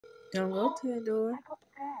Don't go to the door. I got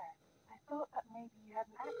scared. I thought that maybe you had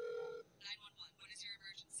an accident. 911, what is your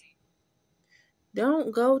emergency?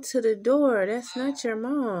 Don't go to the door. That's not your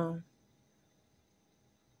mom.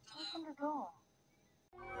 Open the door.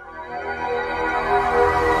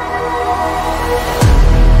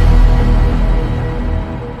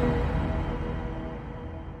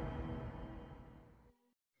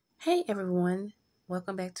 Hey everyone,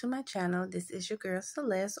 welcome back to my channel. This is your girl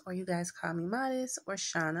Celeste, or you guys call me Modest or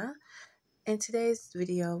Shauna. In today's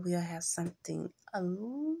video, we'll have something a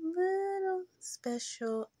little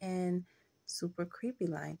special and super creepy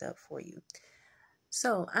lined up for you.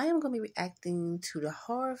 So I am going to be reacting to the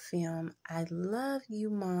horror film I Love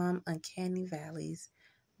You Mom, Uncanny Valleys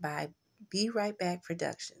by BeRightBack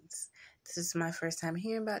Productions. This is my first time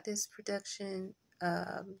hearing about this production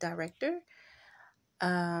director.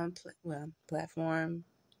 Platform.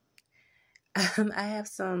 I have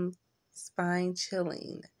some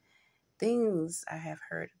spine-chilling things I have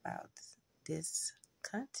heard about this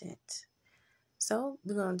content. So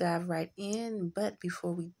we're going to dive right in. But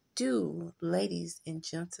before we do, ladies and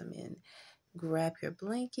gentlemen, grab your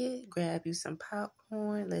blanket, grab you some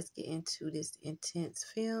popcorn. Let's get into this intense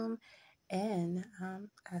film. And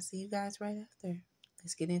I'll see you guys right after.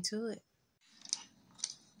 Let's get into it.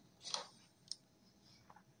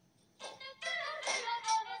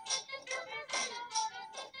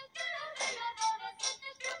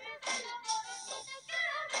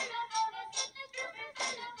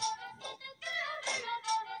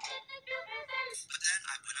 But then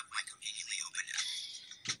I put up my conveniently open app.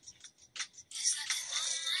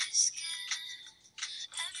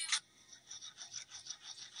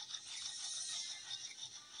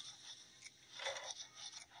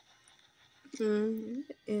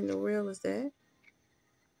 In the world is that?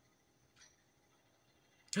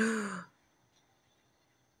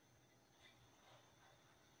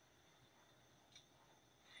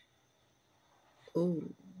 Oh.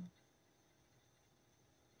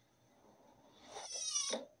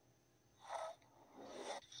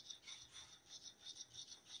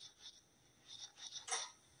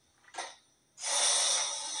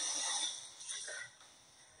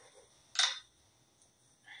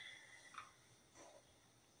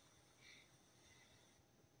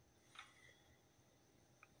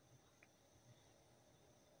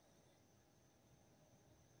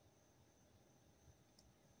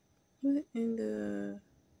 What in the...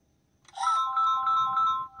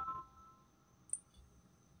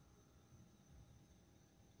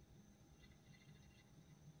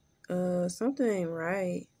 something ain't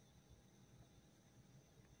right.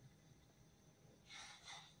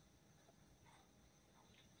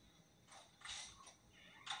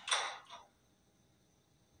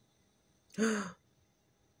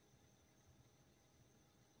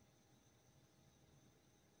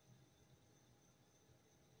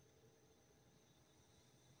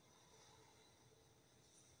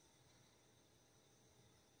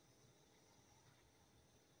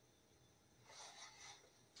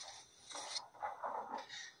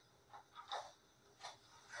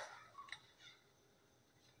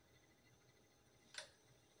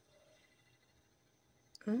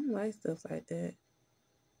 I don't like stuff like that.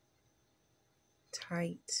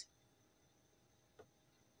 Tight.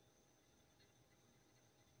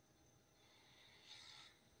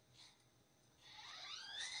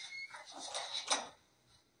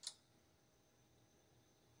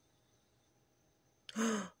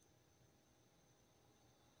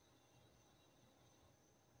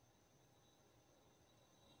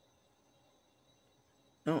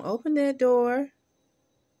 Don't open that door.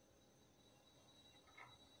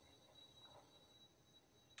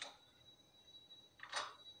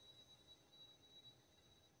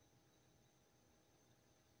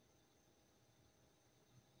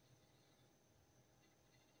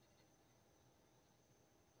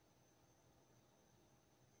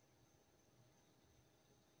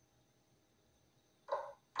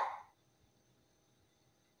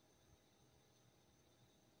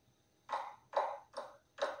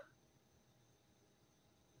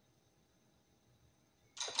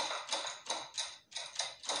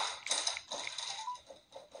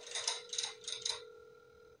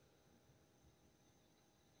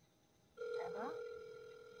 Emma?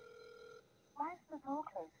 Why is the door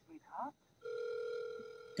closed, sweetheart?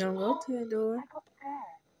 Don't go to the door. I got scared.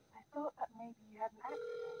 I thought that maybe you had an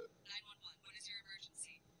accident. 911, what is your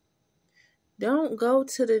emergency? Don't go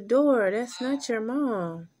to the door. That's not your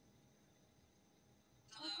mom.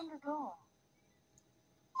 Open the door.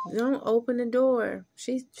 Don't open the door.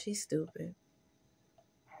 She's stupid.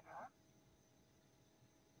 Emma?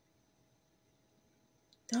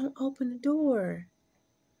 Don't open the door.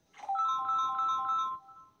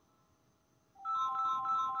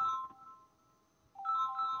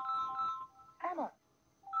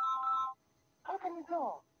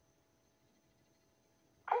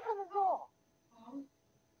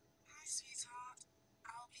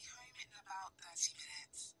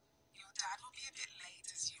 minutes. Your dad will be a bit late,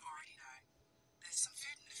 as you already know. There's some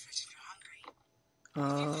food in the fridge if you're hungry. If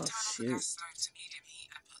you Oh, could turn on the shoot. gas stove to medium heat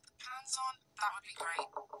and put the pans on, that would be great.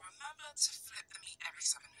 Remember to flip the meat every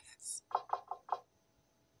 7 minutes.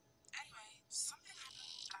 Anyway, something happened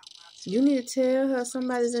at work today. You need to tell her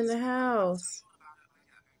somebody's in the house. I'll tell you all about it when I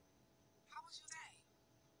get home. How was your day?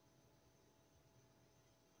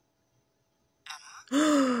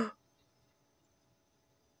 Emma?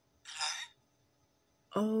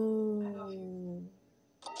 Oh.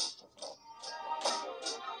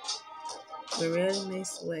 Loretta may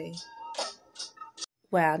sway.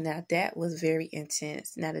 Wow, now that was very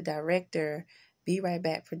intense. Now the director,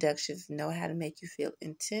 BeRightBack Productions, know how to make you feel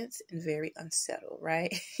intense and very unsettled,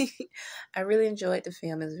 right? I really enjoyed the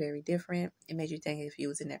film. It was very different. It made you think if you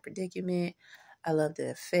was in that predicament. I love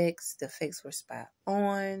the effects. The effects were spot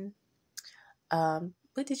on.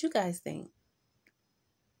 What did you guys think?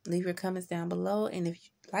 Leave your comments down below. And if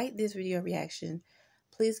you like this video reaction,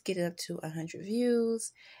 please get it up to 100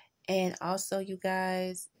 views. And also, you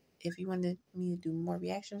guys, if you wanted me to do more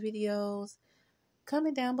reaction videos,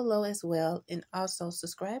 comment down below as well. And also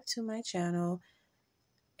subscribe to my channel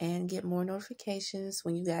and get more notifications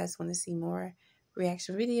when you guys want to see more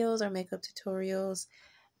reaction videos or makeup tutorials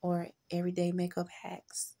or everyday makeup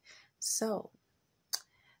hacks. So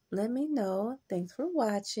let me know. Thanks for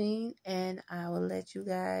watching, and I will let you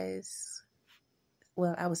guys,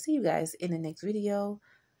 well, I will see you guys in the next video.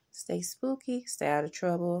 Stay spooky, stay out of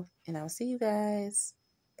trouble, and I'll see you guys.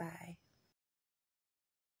 Bye.